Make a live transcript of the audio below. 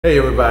Hey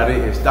everybody,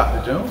 it's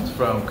Dr. Jones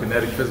from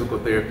Kinetic Physical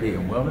Therapy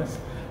and Wellness,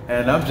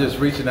 and I'm just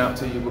reaching out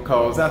to you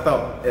because I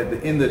thought at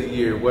the end of the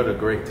year, what a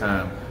great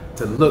time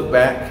to look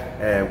back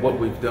at what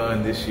we've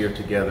done this year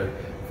together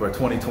for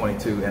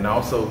 2022, and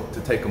also to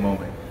take a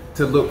moment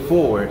to look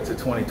forward to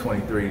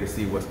 2023 to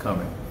see what's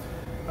coming.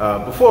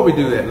 Before we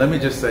do that, let me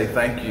just say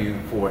thank you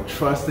for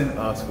trusting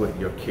us with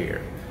your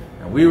care.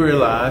 And we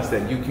realize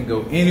that you can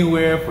go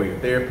anywhere for your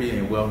therapy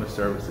and wellness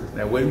services.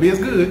 Now, it wouldn't be as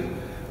good,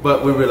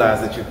 but we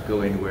realize that you can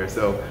go anywhere.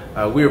 So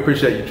we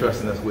appreciate you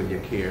trusting us with your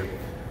care.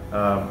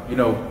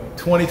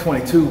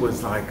 2022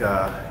 was like,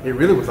 it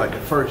really was like the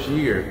first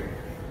year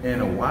in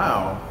a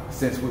while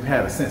since we've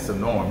had a sense of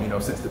norm,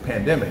 since the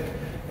pandemic.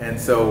 And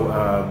so,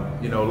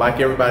 like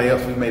everybody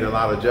else, we made a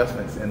lot of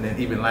adjustments. And then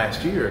even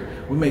last year,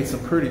 we made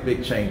some pretty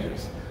big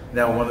changes.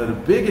 Now, one of the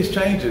biggest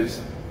changes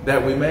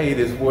that we made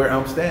is where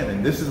I'm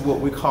standing. This is what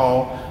we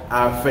call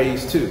our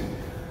phase 2.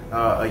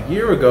 A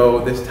year ago,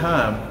 this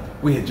time,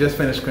 we had just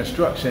finished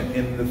construction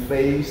in the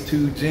phase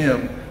 2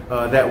 gym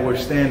that we're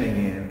standing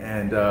in.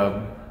 And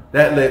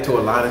that led to a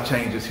lot of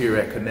changes here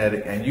at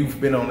Kinetic. And you've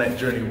been on that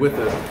journey with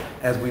us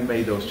as we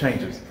made those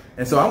changes.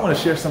 And so I want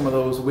to share some of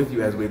those with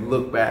you as we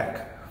look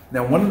back.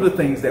 Now, one of the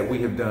things that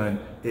we have done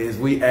is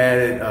we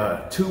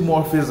added 2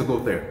 more physical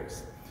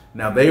therapists.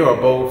 Now, they are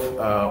both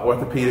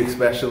orthopedic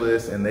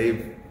specialists, and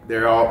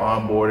they're all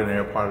on board and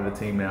they're a part of the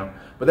team now.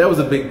 But that was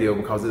a big deal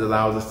because it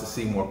allows us to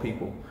see more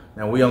people.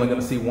 Now, we're only going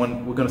to see we're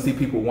going to see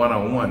people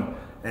one-on-one.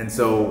 And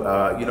so,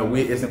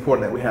 it's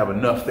important that we have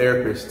enough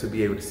therapists to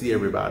be able to see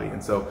everybody.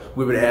 And so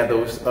we would add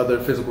those other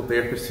physical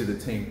therapists to the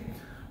team.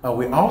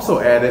 We also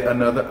added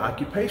another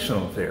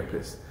occupational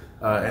therapist.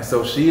 And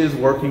so she is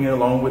working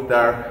along with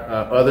our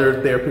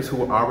other therapists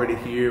who are already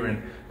here,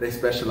 and they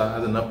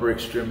specialize in upper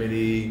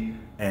extremity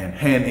and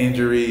hand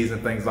injuries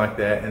and things like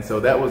that. And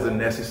so that was a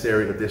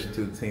necessary addition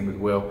to the team as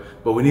well.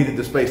 But we needed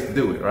the space to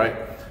do it, right?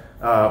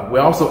 We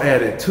also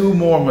added 2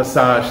 more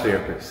massage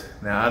therapists.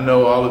 Now, I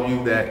know all of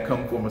you that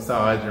come for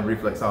massage and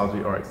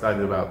reflexology are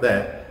excited about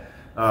that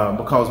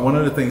because one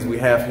of the things we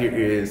have here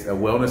is a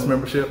wellness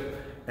membership,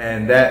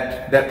 and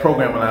that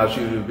program allows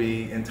you to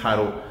be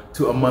entitled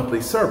to a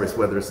monthly service,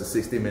 whether it's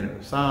a 60-minute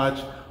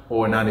massage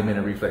or a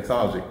 90-minute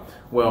reflexology.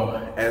 Well,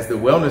 as the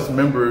wellness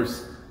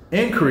members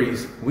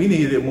increase, we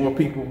needed more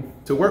people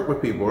to work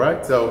with people,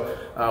 right? So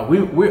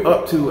we're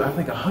up to, I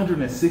think,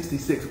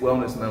 166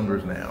 wellness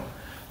members now.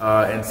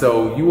 And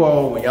so you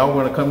all, when y'all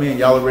want to come in,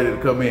 y'all are ready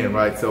to come in,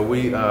 right? So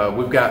we've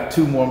got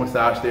 2 more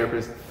massage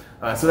therapists.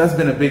 So that's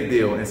been a big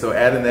deal. And so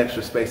adding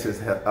extra spaces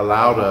has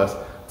allowed us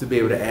to be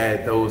able to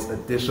add those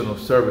additional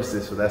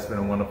services. So that's been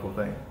a wonderful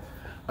thing.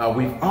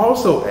 We've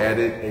also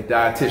added a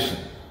dietitian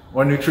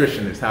or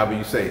nutritionist, however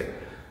you say it.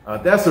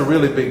 That's a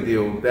really big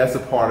deal. That's a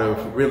part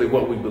of really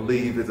what we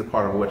believe is a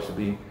part of what should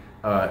be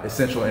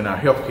essential in our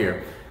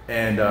healthcare.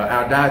 And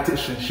our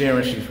dietitian,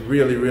 Sharon, she's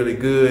really, really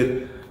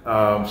good.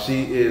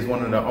 She is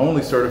one of the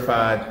only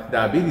certified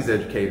diabetes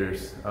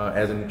educators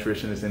as a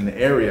nutritionist in the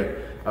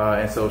area.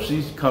 And so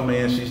she's come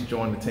in, she's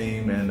joined the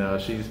team,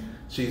 and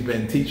she's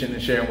been teaching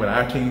and sharing with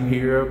our team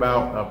here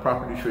about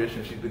proper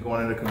nutrition. She's been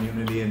going in the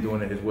community and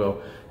doing it as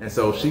well. And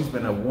so she's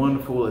been a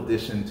wonderful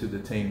addition to the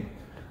team.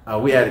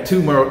 We added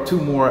two more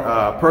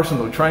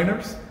personal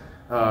trainers,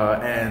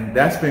 and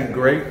that's been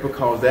great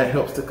because that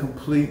helps to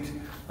complete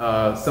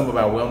some of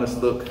our wellness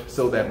look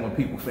so that when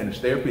people finish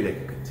therapy, they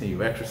can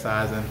continue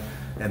exercising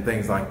and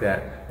things like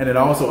that. And it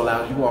also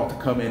allows you all to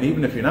come in,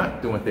 even if you're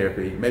not doing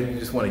therapy. Maybe you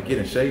just want to get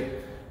in shape.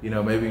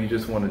 Maybe you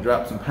just want to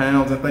drop some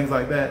pounds and things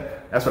like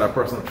that. That's what our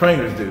personal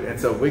trainers do. And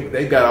so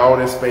they've got all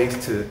this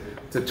space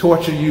to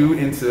torture you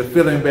into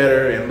feeling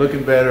better and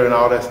looking better and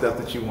all that stuff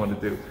that you want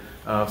to do.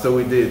 So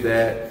we did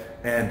that.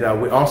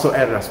 And we also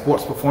added a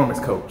sports performance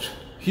coach.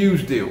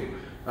 Huge deal,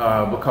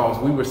 because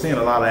we were seeing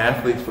a lot of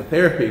athletes for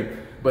therapy,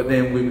 but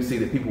then we would see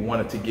that people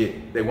wanted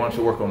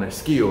to work on their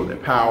skill, their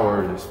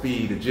power, their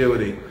speed,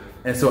 agility.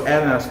 And so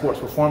adding our sports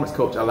performance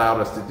coach allowed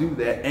us to do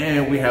that,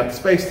 and we have the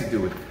space to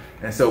do it.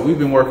 And so we've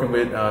been working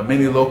with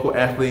many local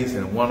athletes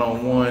in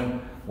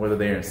one-on-one, whether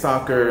they're in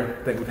soccer.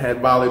 I think we've had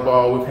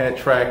volleyball, we've had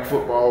track,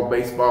 football,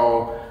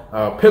 baseball,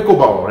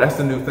 pickleball. That's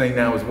the new thing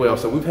now as well.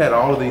 So we've had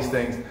all of these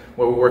things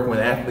where we're working with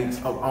athletes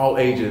of all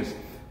ages,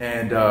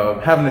 and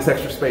having this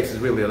extra space has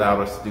really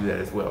allowed us to do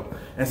that as well.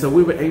 And so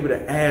we were able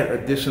to add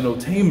additional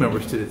team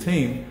members to the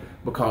team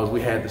because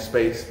we had the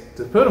space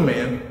to put them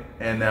in,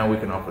 and now we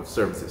can offer the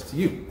services to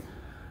you.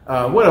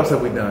 What else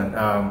have we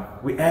done?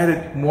 We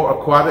added more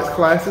aquatics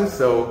classes.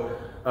 So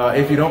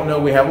if you don't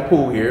know, we have a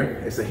pool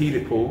here. It's a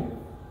heated pool,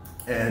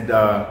 and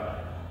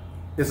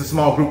it's a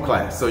small group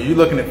class. So you're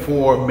looking at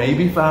 4,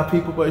 maybe 5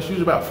 people, but it's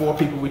usually about 4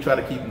 people we try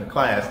to keep in the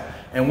class.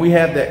 And we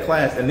had that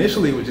class,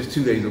 initially it was just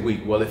 2 days a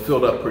week. Well, it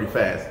filled up pretty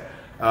fast.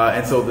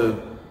 And so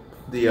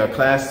the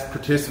class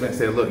participants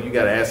said, look, you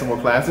got to add some more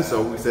classes.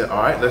 So we said,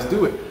 all right, let's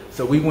do it.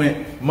 So we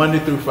went Monday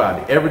through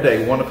Friday. Every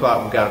day, 1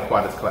 o'clock, we got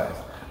aquatics class.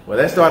 Well,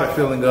 that started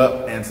filling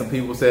up, and some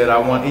people said, I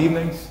want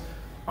evenings.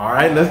 All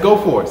right, let's go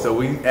for it. So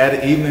we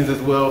added evenings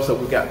as well. So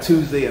we got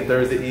Tuesday and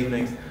Thursday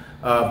evenings.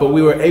 But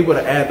we were able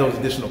to add those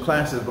additional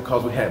classes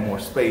because we had more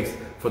space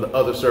for the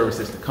other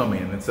services to come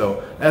in. And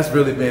so that's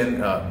really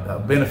been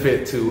a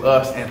benefit to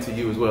us and to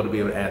you as well to be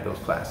able to add those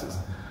classes.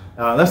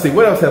 Let's see,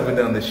 what else have we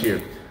done this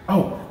year?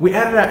 Oh, we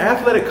added our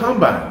athletic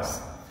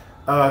combines.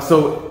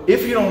 So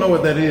if you don't know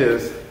what that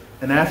is,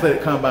 an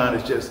athletic combine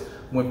is just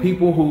when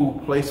people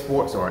who play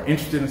sports or are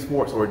interested in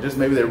sports or just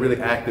maybe they're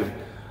really active,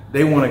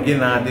 they want to get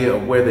an idea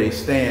of where they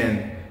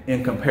stand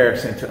in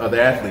comparison to other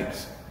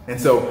athletes. And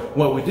so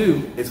what we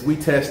do is we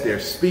test their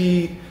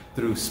speed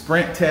through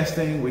sprint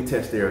testing. We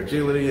test their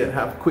agility and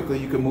how quickly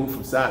you can move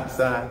from side to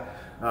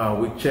side.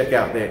 We check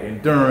out their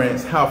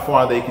endurance, how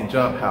far they can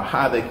jump, how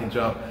high they can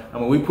jump. I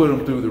mean, we put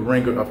them through the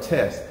ringer of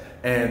tests,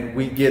 and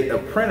we get a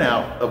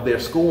printout of their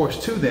scores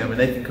to them, and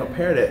they can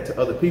compare that to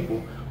other people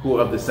who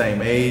are of the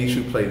same age,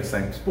 who play the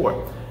same sport.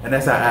 And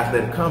that's our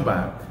athletic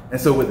combine. And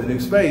so with the new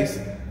space,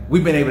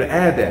 we've been able to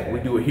add that. We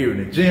do it here in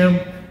the gym.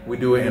 We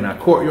do it in our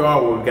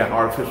courtyard where we've got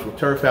artificial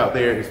turf out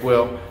there as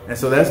well. And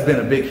so that's been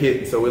a big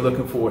hit. So we're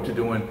looking forward to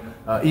doing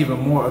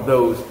even more of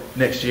those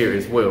next year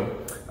as well.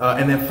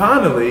 And then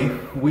finally,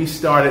 we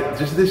started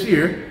just this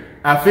year,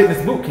 our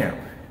fitness boot camp.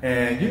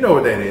 And you know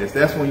what that is.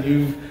 That's when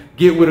you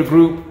get with a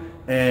group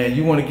and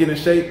you want to get in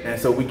shape. And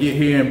so we get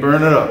here and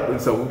burn it up. And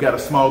so we've got a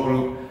small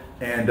group.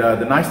 And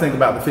the nice thing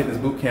about the fitness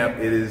boot camp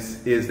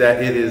is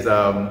that it is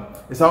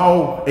it's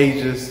all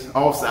ages,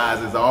 all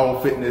sizes, all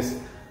fitness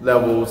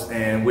levels,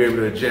 and we're able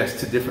to adjust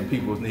to different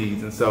people's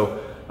needs. And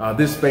so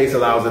this space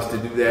allows us to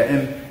do that.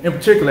 And in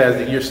particular, as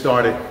the year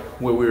started,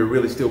 where we were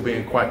really still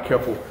being quite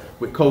careful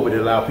with COVID, it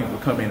allowed people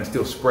to come in and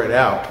still spread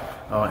out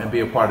and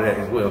be a part of that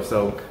as well.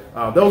 So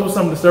those were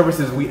some of the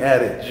services we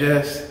added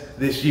just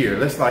this year.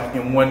 That's like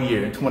in 1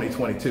 year, in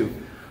 2022.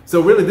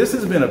 So really, this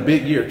has been a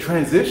big year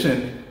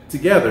transition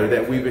together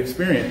that we've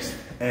experienced.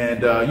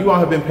 And you all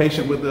have been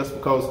patient with us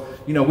because,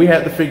 you know, we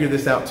had to figure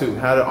this out too,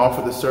 how to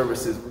offer the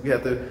services. We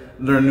had to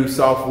learn new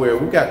software.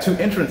 We've got 2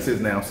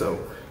 entrances now, so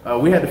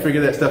we had to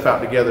figure that stuff out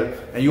together.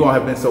 And you all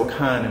have been so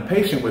kind and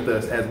patient with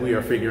us as we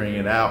are figuring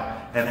it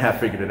out and have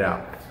figured it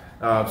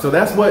out. So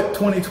that's what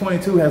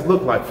 2022 has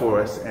looked like for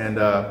us. And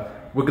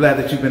we're glad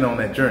that you've been on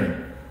that journey.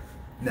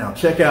 Now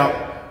check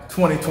out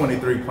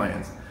 2023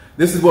 plans.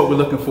 This is what we're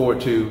looking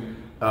forward to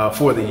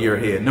for the year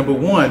ahead. Number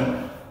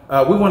one,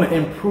 we want to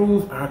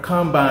improve our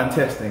combine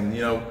testing.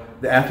 You know,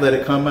 the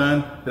athletic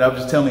combine that I was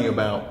just telling you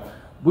about,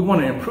 we want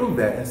to improve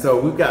that. And so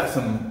we've got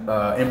some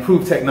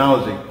improved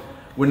technology.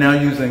 We're now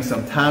using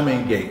some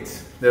timing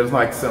gates. There's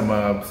like some,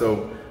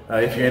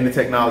 if you're into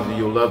technology,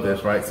 you'll love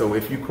this, right? So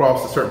if you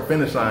cross a certain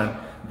finish line,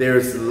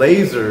 there's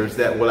lasers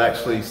that will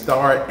actually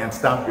start and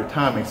stop your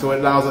timing. So it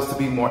allows us to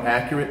be more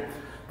accurate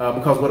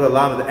because what a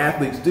lot of the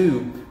athletes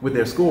do with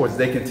their scores,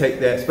 they can take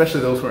that, especially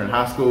those who are in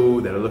high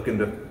school that are looking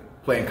to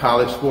play in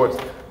college sports,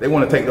 they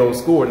want to take those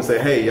scores and say,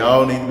 hey,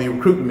 y'all need to be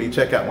recruiting me,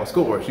 check out my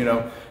scores, you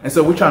know? And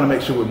so we're trying to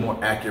make sure we're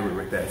more accurate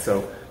with that.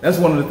 So that's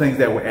one of the things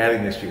that we're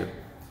adding this year.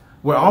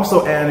 We're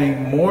also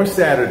adding more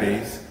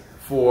Saturdays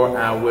for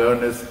our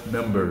wellness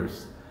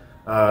members.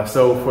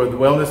 So for the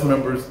wellness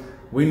members,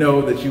 we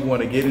know that you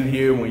want to get in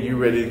here when you're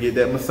ready to get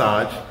that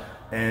massage.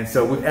 And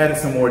so we've added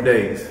some more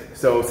days.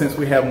 So since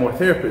we have more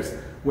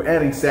therapists, we're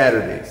adding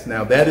Saturdays.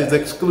 Now that is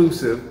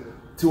exclusive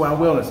to our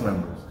wellness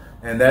members.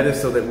 And that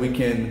is so that we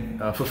can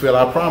fulfill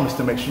our promise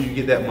to make sure you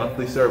get that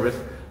monthly service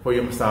for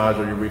your massage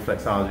or your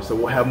reflexology. So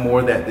we'll have more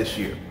of that this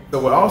year.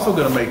 So we're also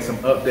going to make some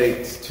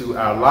updates to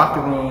our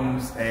locker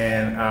rooms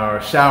and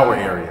our shower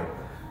area.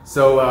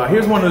 So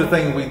here's one of the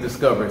things we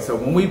discovered. So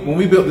when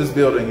we built this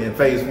building in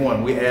phase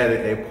 1, we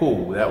added a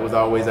pool. That was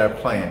always our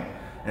plan.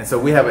 And so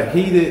we have a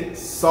heated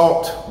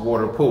salt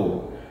water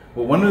pool.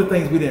 Well, one of the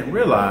things we didn't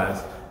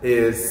realize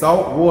is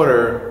salt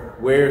water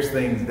wears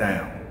things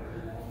down.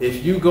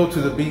 If you go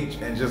to the beach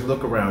and just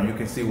look around, you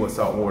can see what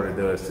salt water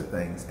does to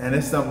things. And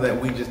it's something that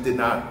we just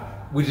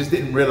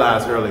didn't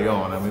realize early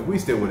on. I mean, we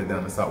still would have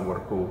done the salt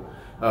water pool.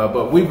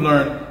 But we've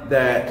learned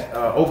that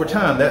over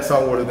time, that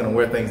salt water is going to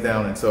wear things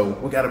down. And so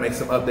we got to make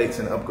some updates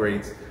and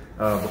upgrades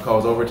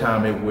because over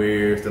time it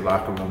wears the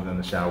locker rooms and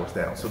the showers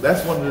down. So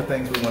that's one of the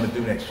things we want to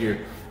do next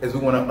year is we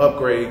want to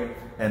upgrade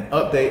and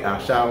update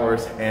our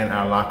showers and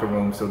our locker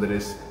rooms so that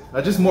it's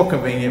just more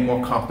convenient,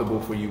 more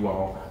comfortable for you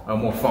all,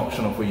 more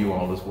functional for you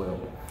all as well.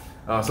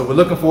 So we're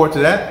looking forward to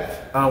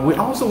that. We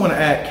also want to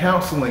add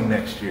counseling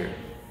next year.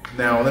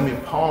 Now, let me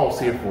pause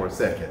here for a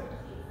second,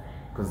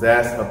 because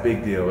that's a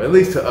big deal, at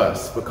least to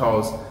us,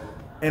 because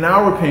in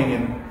our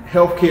opinion,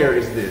 healthcare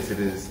is this. It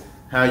is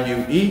how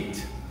you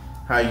eat,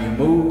 how you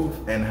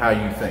move, and how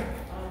you think.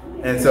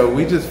 And so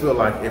we just feel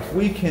like if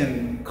we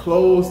can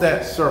close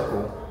that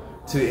circle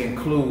to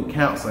include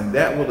counseling,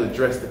 that will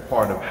address the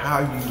part of how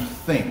you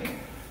think.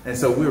 And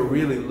so we're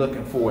really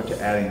looking forward to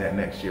adding that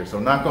next year. So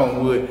knock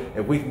on wood,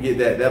 if we can get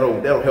that,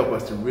 that'll help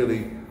us to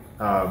really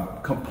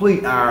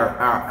complete our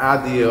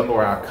idea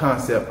or our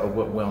concept of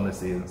what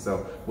wellness is.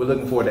 So we're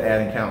looking forward to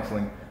adding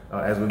counseling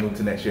as we move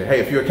to next year. Hey,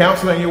 if you're a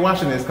counselor and you're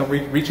watching this, come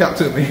reach out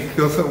to me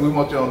because we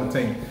want you on the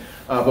team.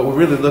 But we're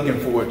really looking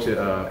forward to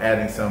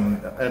adding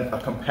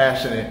a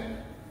compassionate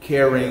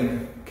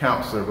caring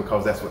counselor,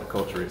 because that's what the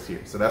culture is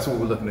here. So that's what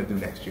we're looking to do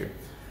next year.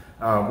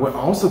 We're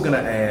also going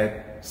to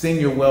add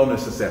senior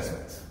wellness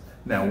assessments.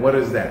 Now, what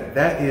is that?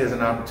 That is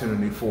an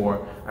opportunity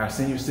for our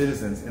senior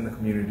citizens in the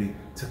community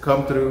to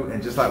come through,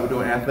 and just like we're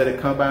doing athletic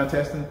combine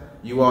testing,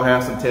 you all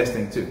have some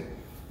testing too.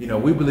 You know,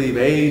 we believe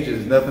age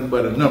is nothing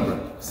but a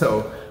number.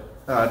 So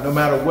no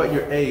matter what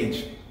your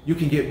age, you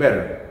can get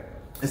better.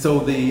 And so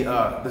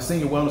the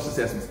senior wellness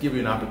assessments give you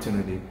an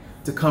opportunity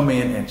to come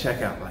in and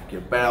check out like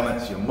your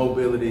balance, your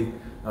mobility,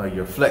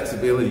 your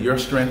flexibility, your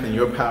strength, and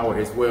your power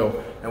as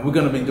well. And we're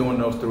going to be doing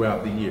those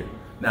throughout the year.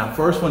 Now,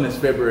 first one is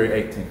February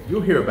 18th.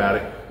 You'll hear about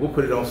it. We'll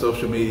put it on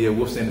social media.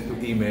 We'll send it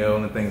through email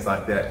and things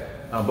like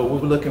that. But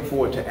we're looking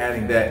forward to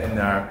adding that in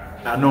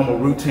our normal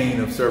routine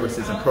of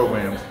services and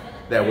programs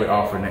that we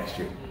offer next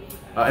year.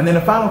 And then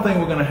the final thing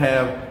we're going to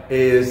have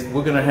is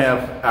we're going to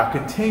have our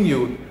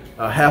continued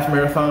half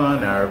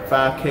marathon, our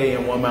 5K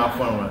and 1 mile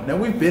fun run. Now,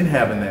 we've been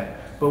having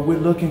that, but we're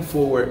looking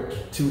forward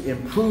to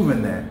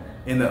improving that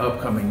in the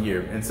upcoming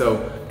year. And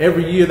so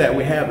every year that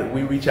we have it,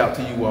 we reach out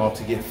to you all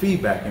to get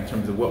feedback in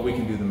terms of what we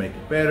can do to make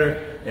it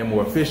better and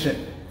more efficient.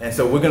 And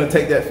so we're going to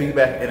take that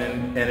feedback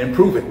and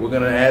improve it. We're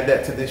going to add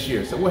that to this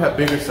year. So we'll have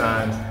bigger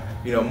signs,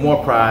 you know,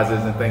 more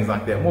prizes and things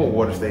like that, more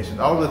water stations,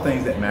 all of the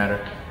things that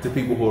matter to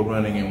people who are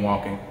running and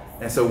walking.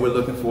 And so we're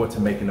looking forward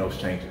to making those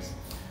changes.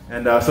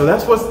 And so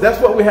that's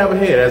what we have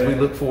ahead as we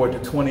look forward to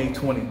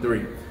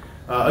 2023.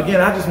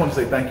 Again, I just want to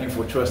say thank you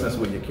for trusting us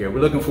with your care.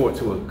 We're looking forward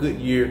to a good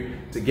year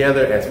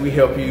together as we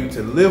help you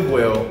to live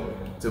well,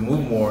 to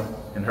move more,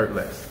 and hurt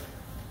less.